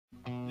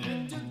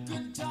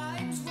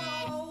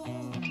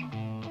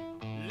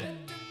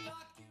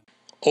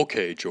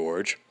Okay,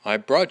 George, I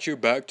brought you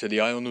back to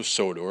the island of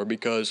Sodor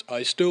because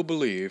I still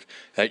believe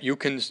that you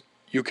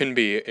can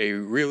be a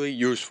really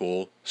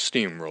useful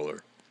steamroller.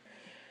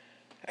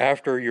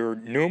 After your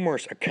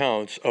numerous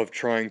accounts of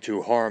trying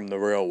to harm the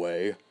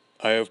railway,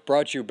 I have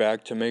brought you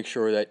back to make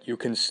sure that you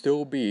can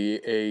still be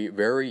a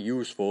very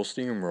useful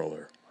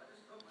steamroller.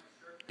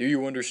 Do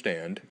you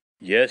understand?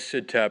 Yes,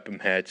 said Topham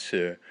Hatt,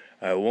 sir.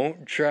 I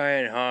won't try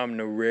and harm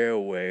the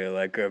railway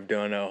like I've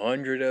done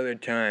 100 other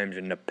times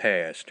in the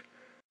past.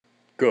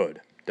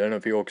 Good. Then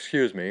if you'll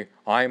excuse me,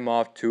 I'm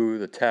off to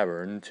the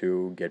tavern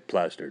to get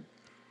plastered.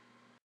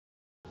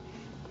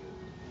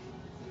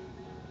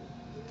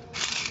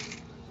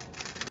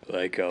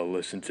 Like I'll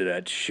listen to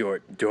that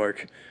short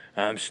dork.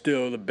 I'm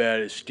still the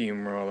baddest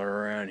steamroller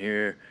around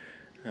here.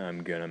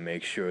 I'm gonna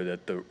make sure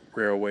that the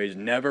railways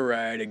never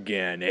ride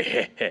again.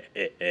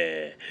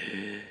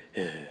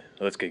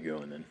 Let's get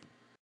going then.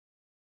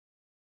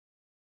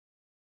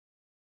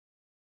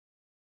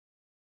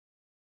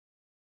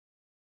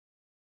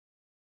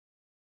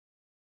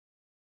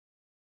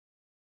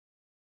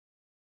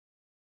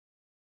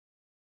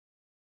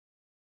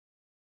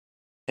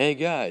 Hey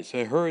guys,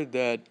 I heard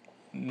that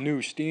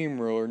new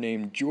steamroller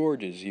named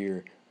George is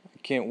here. I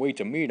can't wait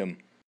to meet him.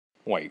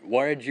 Wait,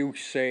 what did you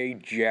say,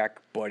 Jack,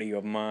 buddy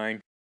of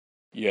mine?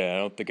 Yeah, I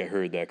don't think I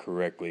heard that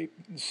correctly.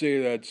 Say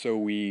that so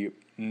we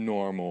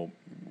normal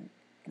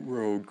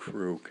road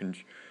crew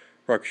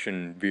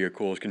construction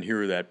vehicles can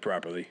hear that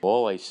properly.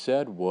 All I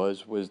said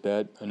was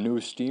that a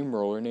new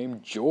steamroller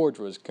named George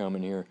was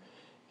coming here.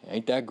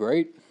 Ain't that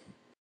great?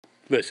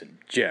 Listen,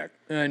 Jack,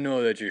 I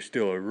know that you're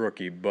still a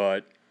rookie,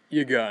 but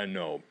you gotta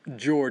know,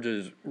 George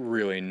is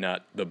really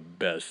not the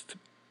best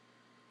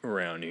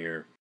around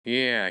here.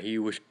 Yeah, he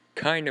was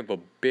kind of a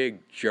big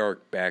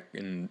jerk back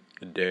in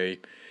the day,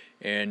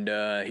 and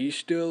he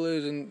still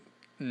isn't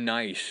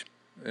nice,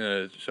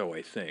 so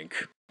I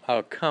think.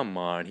 Oh, come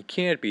on, he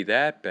can't be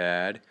that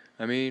bad.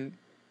 I mean,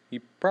 he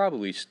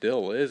probably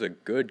still is a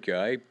good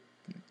guy.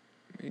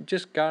 You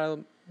just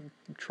gotta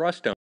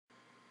trust him.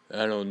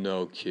 I don't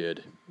know,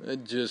 kid. I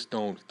just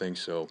don't think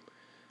so.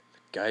 The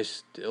guy's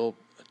still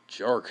a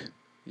jerk.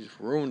 He's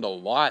ruined a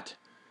lot.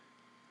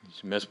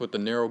 He's messed with the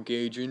narrow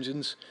gauge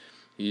engines.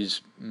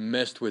 He's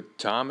messed with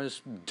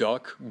Thomas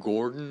Duck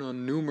Gordon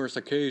on numerous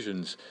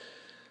occasions.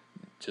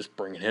 Just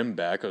bringing him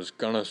back is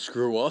gonna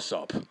screw us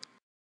up.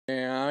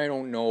 Yeah, I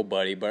don't know,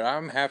 buddy, but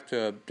I'm have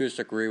to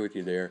disagree with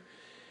you there.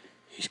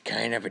 He's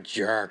kind of a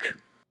jerk.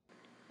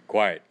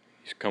 Quiet.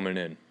 He's coming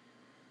in.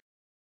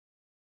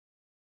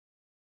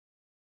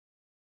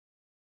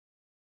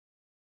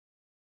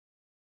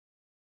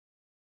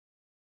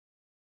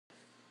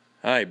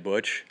 Hi,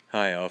 Butch.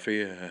 Hi,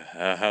 Alfie.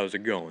 How's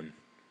it going?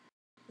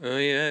 Oh,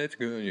 yeah, it's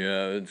good.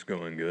 Yeah, it's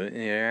going good.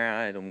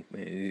 Yeah, I don't.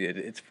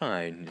 It's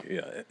fine.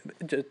 Yeah,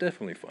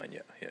 definitely fine.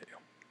 Yeah, yeah, yeah.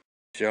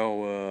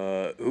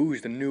 So,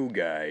 who's the new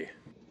guy?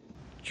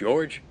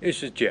 George,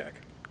 this is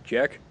Jack.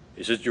 Jack,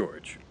 this is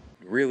George.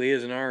 It really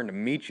is an honor to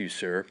meet you,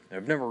 sir.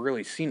 I've never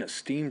really seen a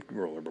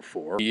steamroller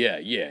before. Yeah,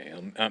 yeah,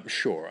 I'm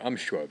sure. I'm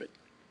sure of it.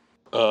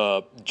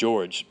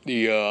 George,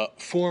 the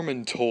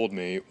foreman told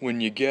me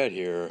when you get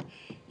here,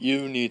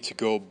 you need to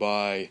go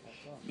by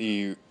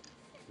the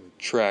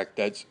track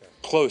that's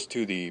close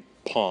to the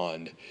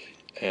pond,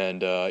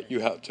 and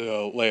you have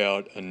to lay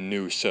out a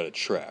new set of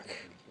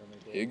track.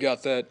 You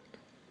got that?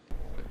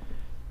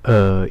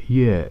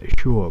 Yeah,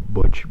 sure,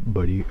 Butch,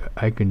 buddy,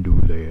 I can do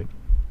that.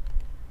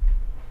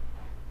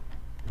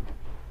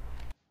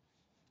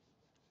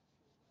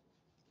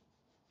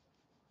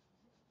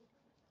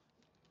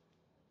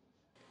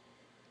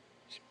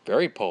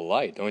 Very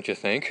polite, don't you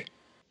think?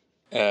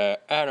 I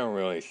don't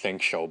really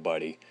think so,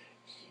 buddy.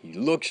 He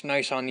looks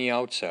nice on the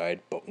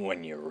outside, but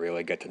when you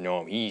really get to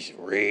know him, he's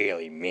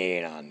really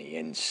mean on the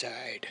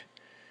inside.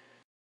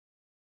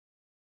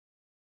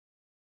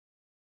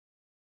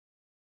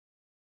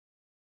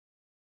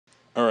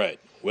 Alright,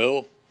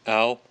 Will,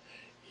 Al,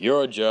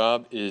 your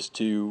job is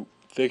to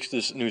fix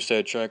this new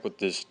set track with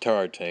this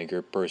tar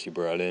tanker Percy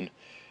brought in.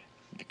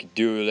 If you could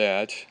do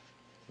that,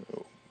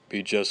 it'll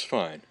be just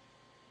fine.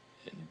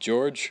 And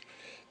George,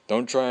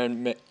 don't try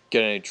and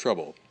get any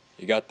trouble.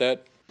 You got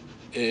that?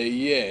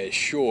 Yeah,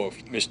 sure,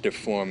 Mr.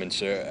 Foreman,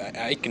 sir.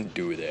 I can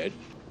do that.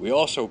 We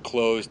also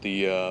closed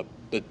the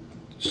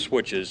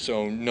switches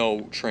so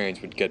no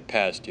trains would get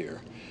past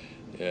here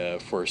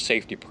for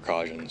safety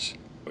precautions.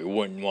 We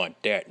wouldn't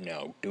want that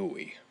now, do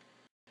we?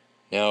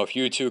 Now, if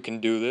you two can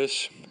do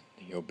this,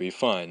 you'll be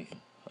fine.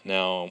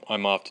 Now,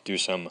 I'm off to do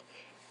some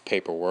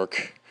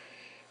paperwork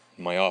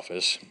in my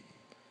office.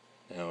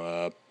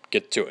 Now,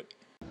 get to it.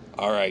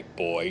 Alright,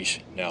 boys.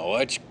 Now,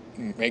 let's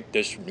make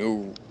this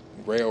new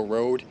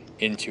railroad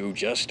into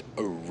just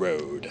a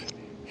road.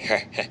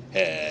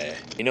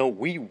 You know,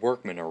 we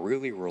workmen are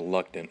really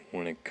reluctant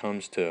when it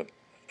comes to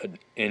an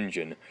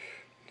engine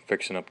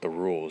fixing up the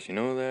rules. You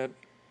know that?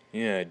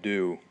 Yeah, I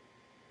do.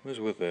 I was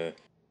with a.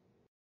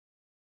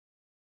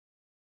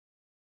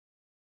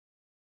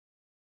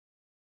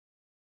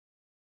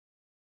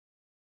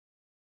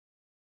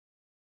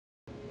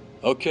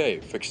 Okay,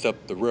 fixed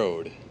up the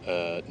road.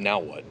 Now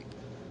what?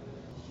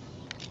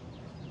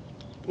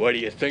 What do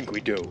you think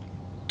we do?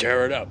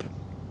 Tear it up.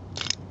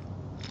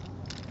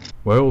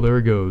 Well, there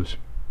he goes.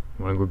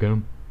 Wanna go get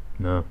him?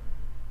 Nah.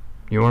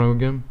 You wanna go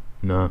get him?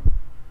 Nah.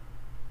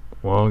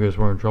 Well, I guess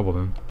we're in trouble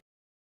then.